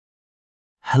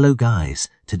Hello guys,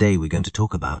 today we're going to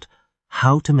talk about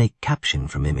how to make caption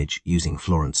from image using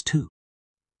Florence 2.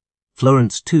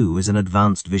 Florence 2 is an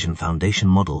advanced vision foundation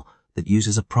model that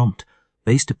uses a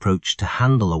prompt-based approach to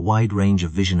handle a wide range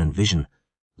of vision and vision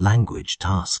language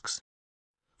tasks.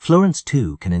 Florence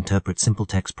 2 can interpret simple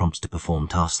text prompts to perform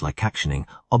tasks like captioning,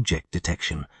 object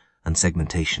detection, and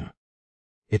segmentation.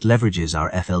 It leverages our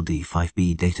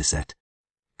FLD5B dataset,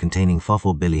 containing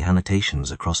 4 billion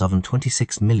annotations across over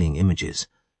 26 million images,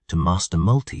 to master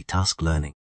multi-task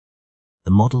learning.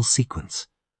 The model's sequence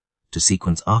to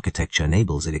sequence architecture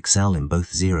enables it excel in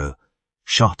both zero,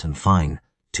 shot and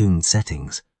fine-tuned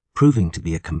settings, proving to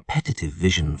be a competitive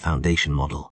vision foundation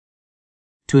model.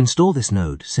 To install this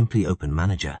node, simply open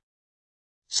Manager.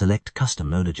 Select Custom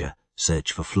Manager,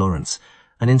 search for Florence,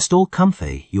 and install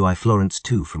ComfyUI Florence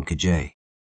 2 from KJ.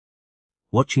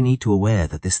 What you need to aware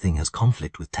that this thing has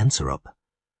conflict with TensorUp.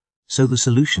 So the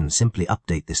solution, simply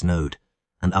update this node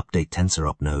and update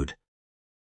TensorUp node.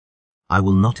 I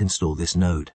will not install this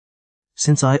node.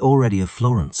 Since I already have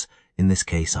Florence, in this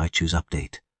case I choose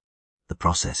update. The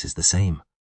process is the same.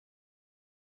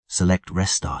 Select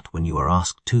Restart when you are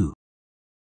asked to.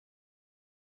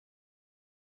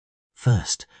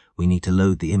 First, we need to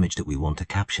load the image that we want to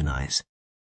captionize.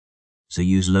 So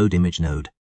use Load Image node.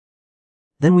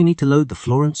 Then we need to load the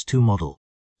Florence 2 model,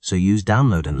 so use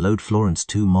Download and load Florence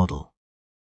 2 model.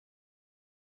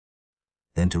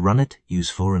 Then to run it,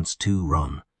 use Florence 2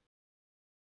 run.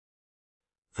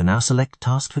 For now, select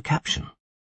Task for Caption.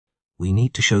 We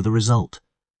need to show the result.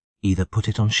 Either put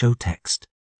it on Show Text,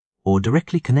 or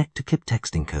directly connect to Clip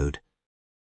Text Encode.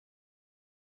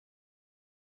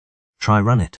 Try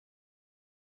run it.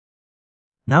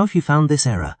 Now if you found this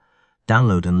error,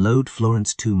 download and load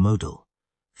Florence 2 model.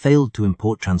 Failed to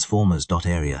import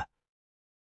transformers.aria.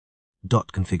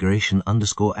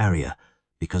 .configuration_aria.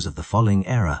 Because of the following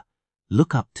error,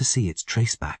 look up to see its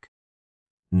traceback.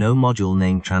 No module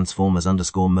named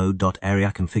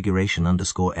transformers_mode.aria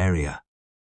configuration_area.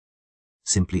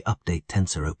 Simply update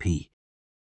TensorOP.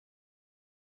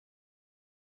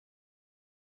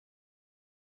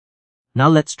 Now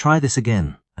let's try this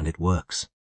again, and it works.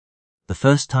 The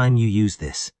first time you use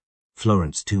this,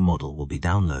 Florence 2 model will be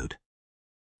download.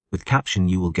 With caption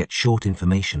you will get short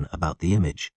information about the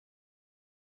image.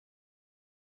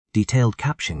 Detailed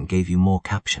caption gave you more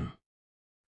caption.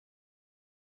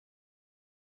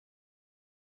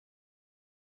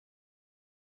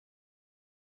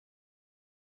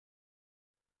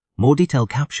 More detailed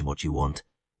caption what you want.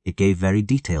 It gave very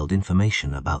detailed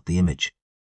information about the image.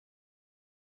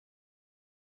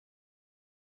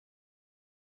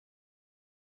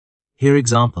 Here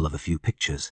example of a few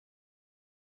pictures.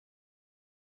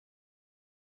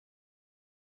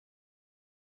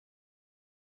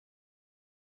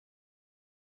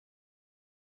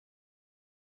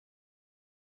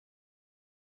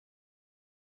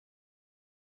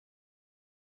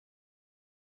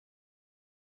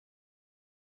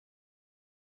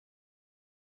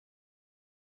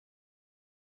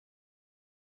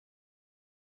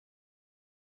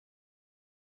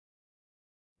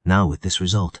 Now with this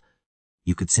result,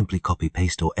 you could simply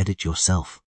copy-paste or edit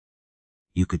yourself.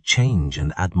 You could change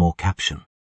and add more caption.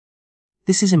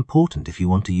 This is important if you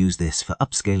want to use this for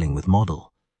upscaling with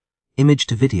model, image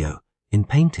to video, in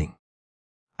painting,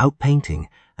 outpainting,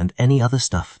 and any other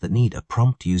stuff that need a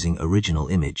prompt using original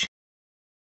image.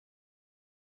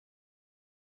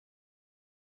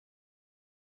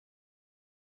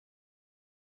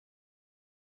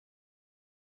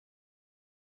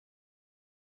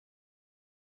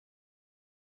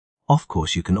 Of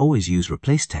course, you can always use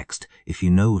replace text if you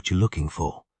know what you're looking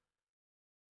for.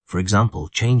 For example,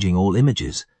 changing all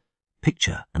images,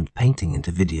 picture and painting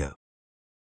into video.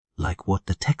 Like what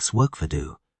the text workflow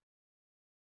do.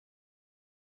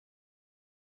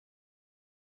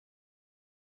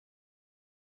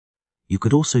 You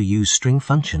could also use string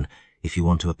function if you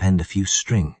want to append a few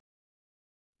string.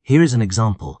 Here is an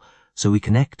example, so we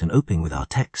connect and open with our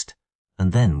text,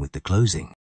 and then with the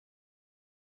closing.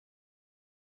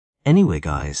 Anyway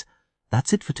guys,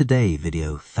 that's it for today's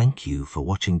video. Thank you for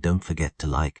watching. Don't forget to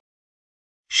like,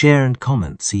 share and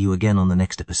comment. See you again on the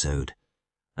next episode.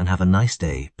 And have a nice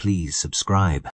day. Please subscribe.